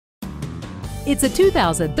It's a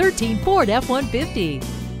 2013 Ford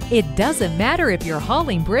F-150. It doesn't matter if you're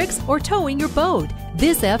hauling bricks or towing your boat.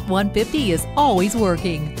 This F-150 is always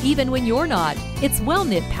working, even when you're not. Its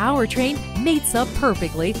well-knit powertrain mates up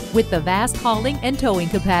perfectly with the vast hauling and towing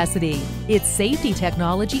capacity. Its safety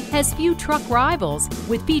technology has few truck rivals,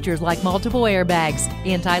 with features like multiple airbags,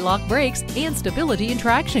 anti-lock brakes, and stability and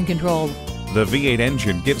traction control. The V8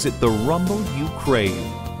 engine gives it the rumble you crave.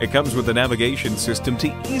 It comes with a navigation system to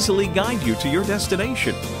easily guide you to your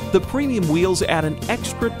destination. The premium wheels add an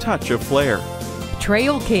extra touch of flair.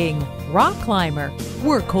 Trail king, rock climber,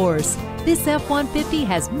 workhorse. This F-150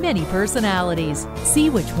 has many personalities. See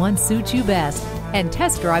which one suits you best and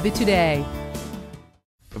test drive it today.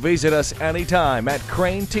 Visit us anytime at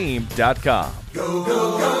crainteam.com. Go,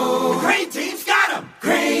 go, go, Crain Team!